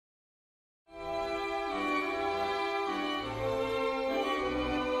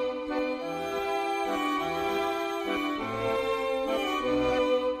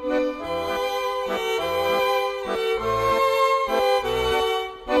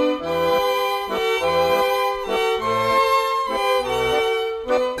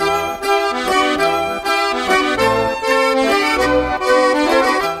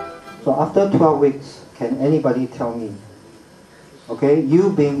after 12 weeks, can anybody tell me, okay,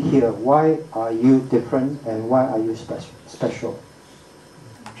 you being here, why are you different and why are you special?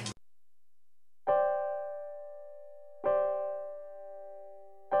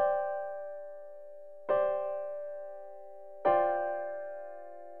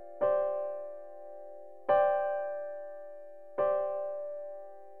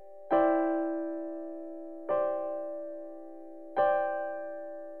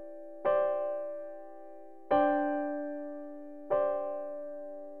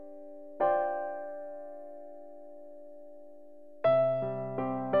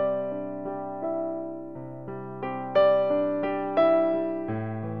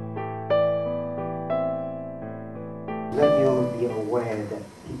 Let you be aware that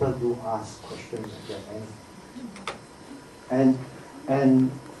people do ask questions at the end. And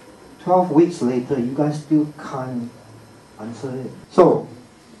 12 weeks later, you guys still can't answer it. So,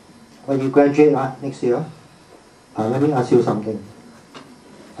 when you graduate next year, let me ask you something.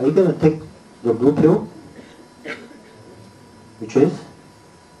 Are you going to take the blue pill? Which is?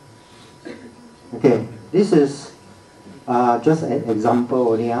 Okay, this is just an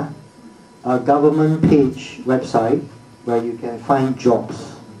example only. A government page website where you can find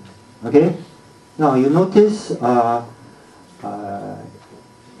jobs. Okay? Now you notice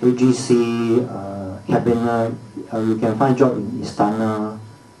AGC, Cabinet, you can find job in Istana,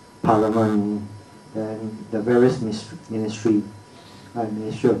 Parliament, then the various ministry, Ministry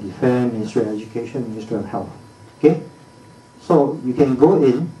of Defense, Ministry of Education, Ministry of Health. Okay? So you can go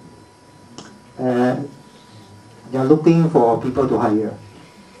in, and they are looking for people to hire.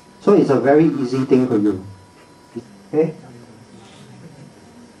 So it's a very easy thing for you. Okay?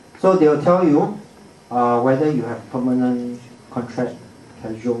 So they'll tell you whether you have permanent contract,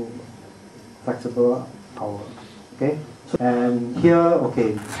 casual, flexible hour. Okay? So, and here,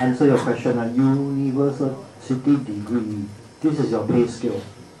 okay, answer your question. A university degree, this is your pay scale.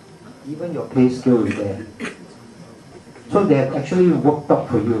 Even your pay scale is there. So they have actually worked out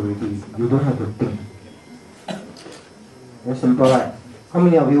for you already. You don't have to think. Very simple, right? How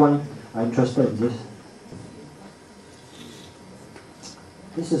many of you are interested in this?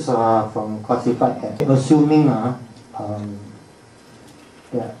 This is from classified ad. Assuming that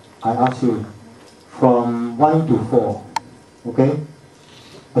I ask you from 1 to 4, okay?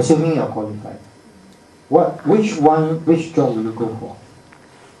 Assuming you're qualified. Which job will you go for?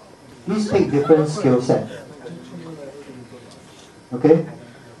 Please take different skill set. Okay?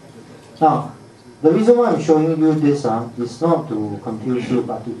 Now, the reason why I'm showing you this is not to confuse you,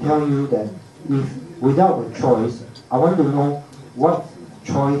 but to tell you that if without a choice, I want to know what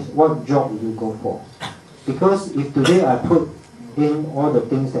job will you go for. Because if today I put in all the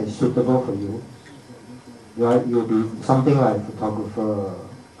things that is suitable for you, right, you'll be something like photographer,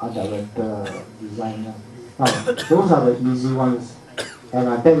 art director, designer. Now, those are the easy ones, and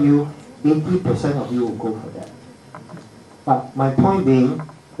I bet you 80% of you will go for that. But my point being,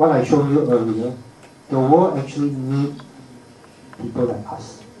 what I showed you earlier, the world actually needs people like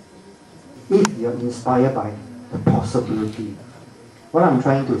us. If you're inspired by the possibility, what I'm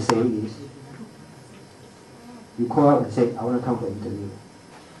trying to say is, you call up and say, I want to come for interview.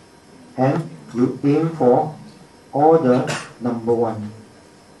 And you aim for all the number one.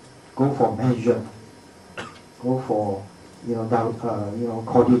 Go for manager. Go for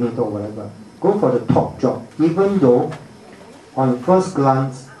coordinator or whatever. Go for the top job, even though on first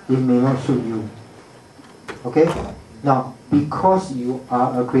glance it may not suit you. Okay? Now, because you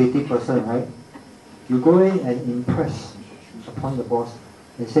are a creative person, right? You go in and impress upon the boss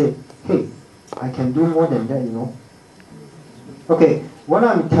and say, hey, I can do more than that, you know. Okay, what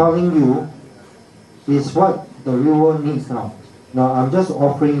I'm telling you is what the real world needs now. Now, I'm just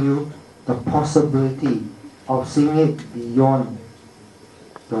offering you the possibility of seeing it beyond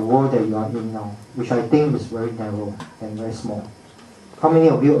the world that you are in now, which I think is very narrow and very small. How many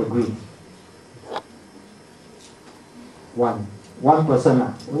of you agree? One person,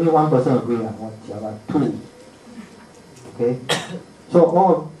 only one person agree. Two. Okay? So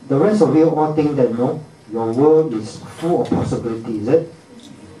all the rest of you all think that no, your world is full of possibility, is it?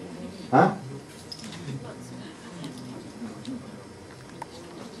 Huh?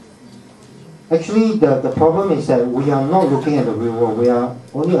 Actually, the problem is that we are not looking at the real world. We are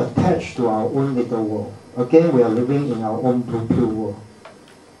only attached to our own little world. Again, we are living in our own blue pill world.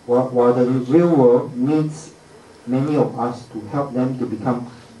 While the real world needs many of us to help them to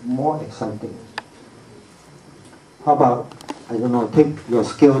become more exciting. How about, I don't know, take your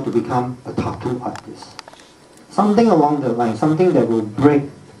skill to become a tattoo artist. Something along the line, something that will break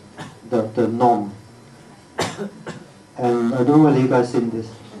the norm. And I don't know whether you guys seen this.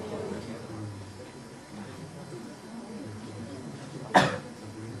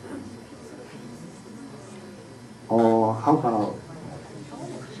 How about,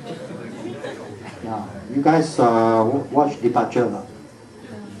 yeah, you guys watch Departure?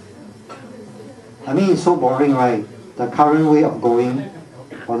 I mean, it's so boring, right? The current way of going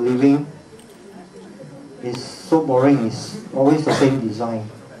or living is so boring. It's always the same design.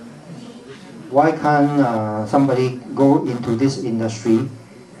 Why can't somebody go into this industry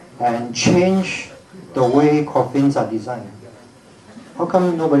and change the way coffins are designed? How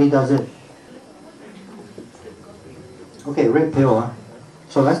come nobody does it? Okay, red pill. Huh?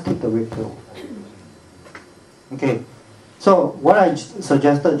 So let's take the red pill. Okay, so what I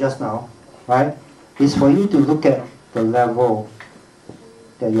suggested just now, right, is for you to look at the level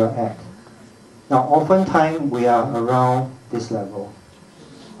that you're at. Now, oftentimes we are around this level.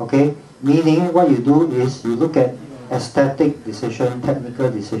 Okay, meaning what you do is you look at aesthetic decision,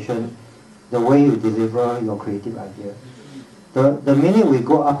 technical decision, the way you deliver your creative idea. The minute we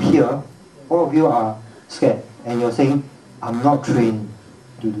go up here, all of you are scared and you're saying, I'm not trained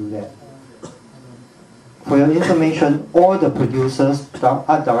to do that. For your information, all the producers,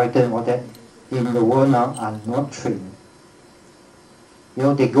 art directors and all that in the world now are not trained. You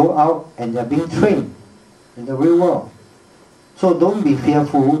know, they go out and they're being trained in the real world. So don't be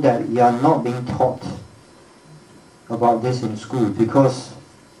fearful that you are not being taught about this in school, because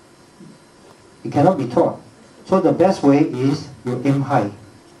it cannot be taught. So the best way is you aim high.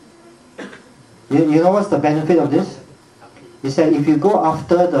 You know what's the benefit of this? Is that if you go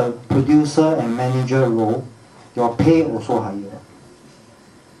after the producer and manager role, your pay also higher.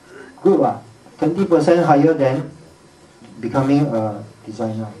 Good, 20% higher than becoming a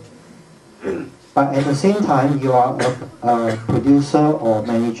designer. But at the same time, you are a producer or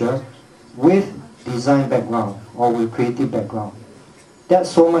manager with design background or with creative background.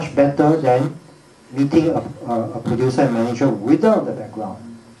 That's so much better than meeting a producer and manager without the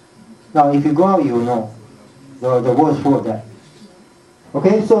background. Now, if you go out, you know. The world is full of that.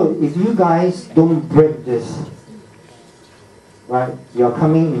 Okay, so if you guys don't break this, right, you're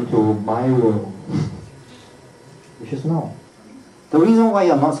coming into my world, which is no. The reason why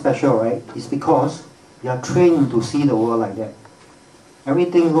you're not special, right, is because you're trained to see the world like that.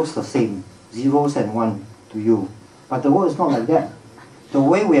 Everything looks the same, zeros and one to you. But the world is not like that. The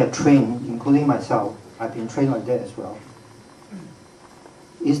way we are trained, including myself, I've been trained like that as well,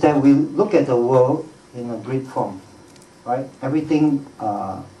 is that we look at the world in a grid form, right? Everything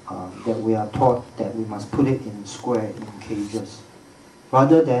that we are taught that we must put it in square, in cages,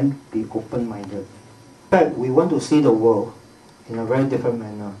 rather than be open-minded. In fact, we want to see the world in a very different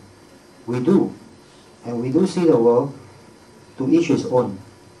manner. We do. And we do see the world to each his own.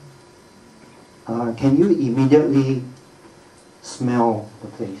 Can you immediately smell the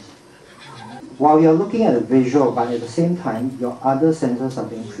place? While you're looking at the visual, but at the same time, your other senses are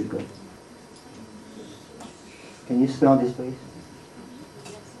being triggered. Can you smell this place?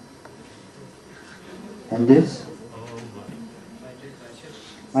 And this?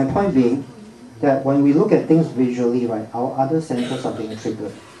 My point being that when we look at things visually, right, our other senses are being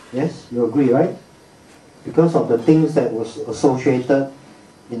triggered. Yes, you agree, right? Because of the things that was associated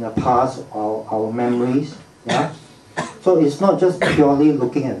in the past, our memories, yeah? So it's not just purely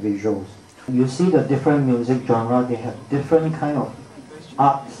looking at visuals. You see the different music genre, they have different kind of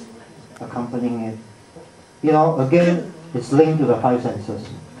arts accompanying it. You know, again, it's linked to the five senses.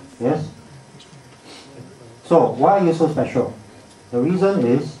 Yes? So, why are you so special? The reason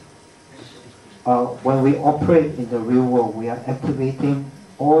is, when we operate in the real world, we are activating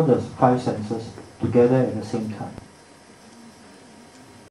all the five senses together at the same time.